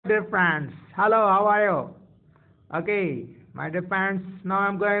dear friends. Hello, how are you? Okay, my dear friends, now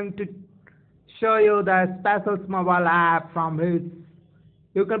I'm going to show you the special mobile app from which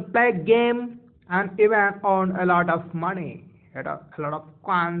you can play game and even earn a lot of money. A lot of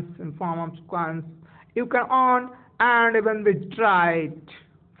coins in form of coins you can earn and even withdraw it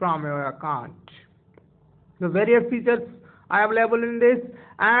from your account. The various features are available in this,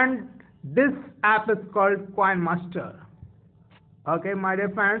 and this app is called Coin Master. Okay, my dear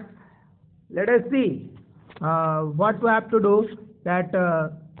friends, let us see what we have to do. That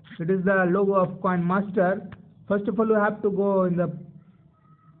it is the logo of Coin Master. First of all, you have to go in the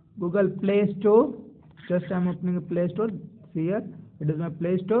Google Play Store. Just I'm opening the Play Store. See here, it is my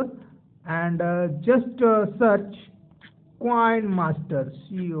Play Store, and just search Coin Master.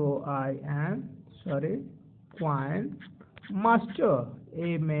 COIN. Sorry, Coin Master. MASTER.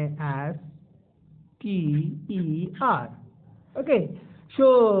 Okay,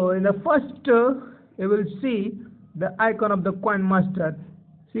 so in the first you will see the icon of the Coin Master.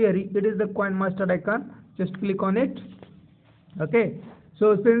 See here, it is the Coin Master icon. Just click on it. Okay,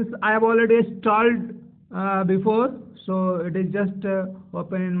 so since I have already installed before, so it is just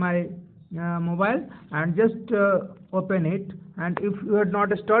open in my mobile, and just open it, and if you have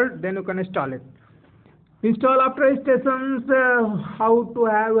not installed, then you can install it. Install after stations. How to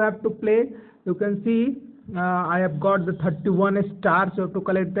have to play, you can see I have got the 31 stars. You have to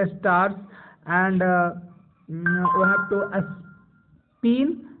collect the stars, and you have to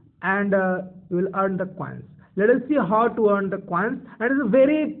spin, and you will earn the coins. Let us see how to earn the coins. And it is a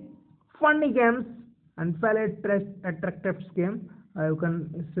very funny games and very attractive game. You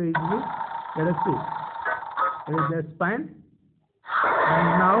can see easily. Let us see. It is the spine,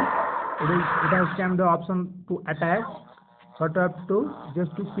 and now it has come the option to attack. What you have to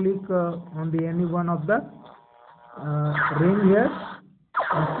just to click on the any one of the ring here,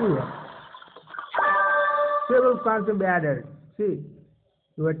 and see here. Several coins will be added. See,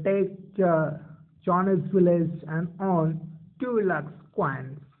 you will take Johnny's village and earn 2 lakhs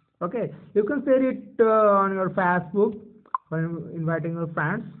coins. Okay, you can share it on your Facebook when inviting your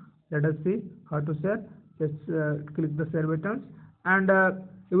friends. Let us see how to share. Just click the share buttons, and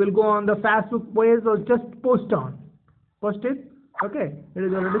you will go on the Facebook page or just post it. Okay, it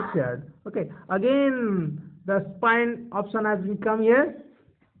is already shared. Okay, again the spine option has been come here,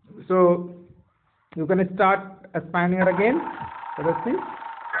 so you can start a spine here again. Let us see.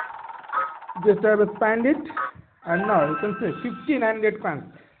 Just have expand it, and now you can see 1500 coins.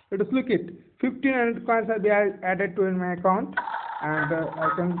 Let us look it. 1500 coins have been added to in my account, and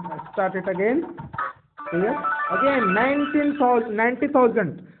I can start it again. Here again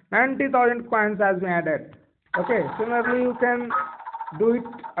 90,000 coins has been added. Okay, similarly you can do it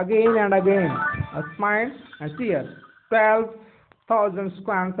again and again. A spine, and see here 12,000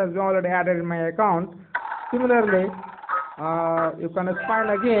 coins has been already added in my account. Similarly, you can spine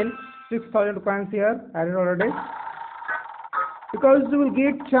again. 6,000 coins here added already, because you will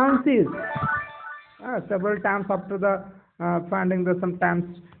get chances several times after the finding the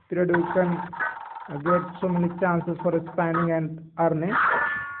sometimes period. You can get so many chances for expanding and earning.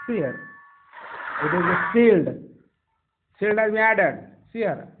 See here, it is a shield has been added. See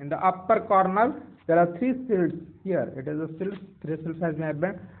here in the upper corner there are 3 shields here. It is a shield. 3 shields has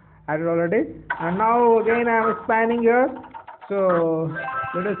been added already, and now again I am expanding here. So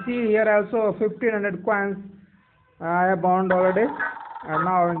let us see here also 1500 coins I have bound already, and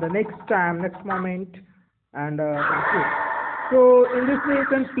now in the next moment, and so in this way you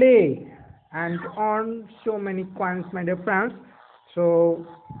can play and earn so many coins, my dear friends. So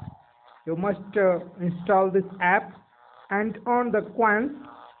you must install this app and earn the coins.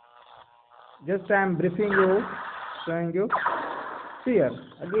 Just I am briefing you, showing you. See here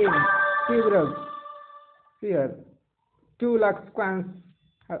again, here 2 lakhs coins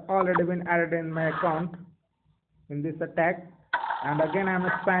have already been added in my account in this attack, and again I am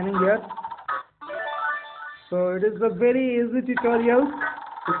expanding here. So it is a very easy tutorial.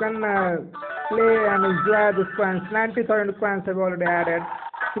 You can play and enjoy this coins. 90,000 coins have already added.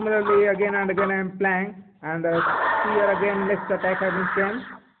 Similarly, again and again I am playing, and here again next attack has been came,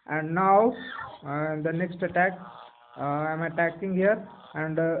 and now the next attack I am attacking here,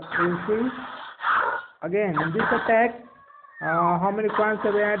 and you see again in this attack how many coins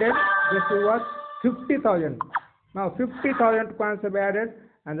have been added. Just see what, 50,000. Now 50,000 coins have been added,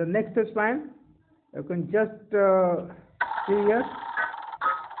 and the next spine you can just see here.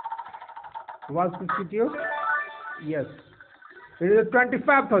 Was this video? Yes, it is a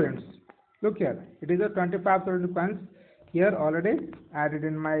 25,000. Look here, it is a 25,000 coins here already added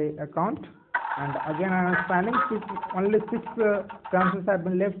in my account. and again I am expanding. Only 6 chances have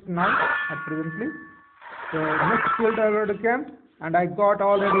been left now at presently. So next field already came, and I got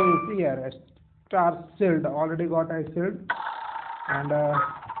already, see here, a star sealed, already got a sealed, and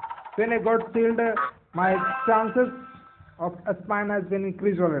when I got sealed, my chances of spine has been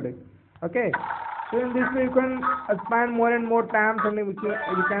increased already. Okay, so in this way you can spine more and more times, and you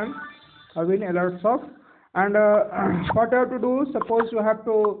can win a lot of. And what you have to do, suppose you have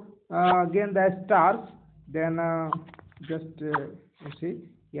to gain the stars, then just you see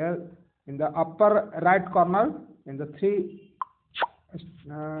here in the upper right corner in the three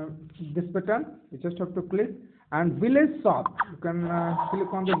this button, you just have to click, and village shop, you can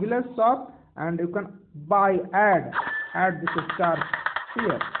click on the village shop, and you can buy add this star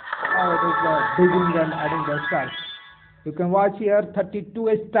here. Now it is digging and adding the stars. You can watch here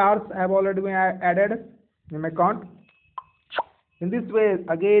 32 stars have already been added in my account. In this way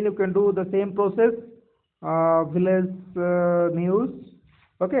again you can do the same process, village news.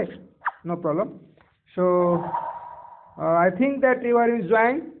 Okay, no problem. So I think that you are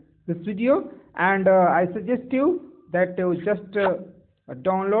enjoying this video, and I suggest you that you just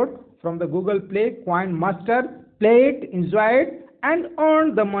download from the Google Play Coin Master, play it, enjoy it, and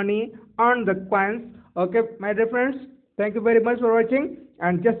earn the money, earn the coins. Okay, my dear friends, thank you very much for watching,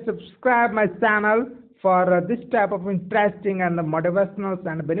 and just subscribe my channel for this type of interesting and motivational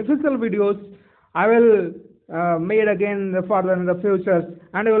and beneficial videos. I will made again further in the future,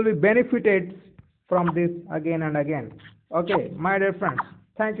 and you will be benefited from this again and again. Okay, my dear friends,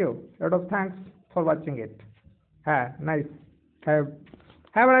 thank you. Lot of thanks for watching it. Nice. Have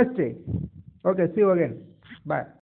a nice day. Okay, see you again. Bye.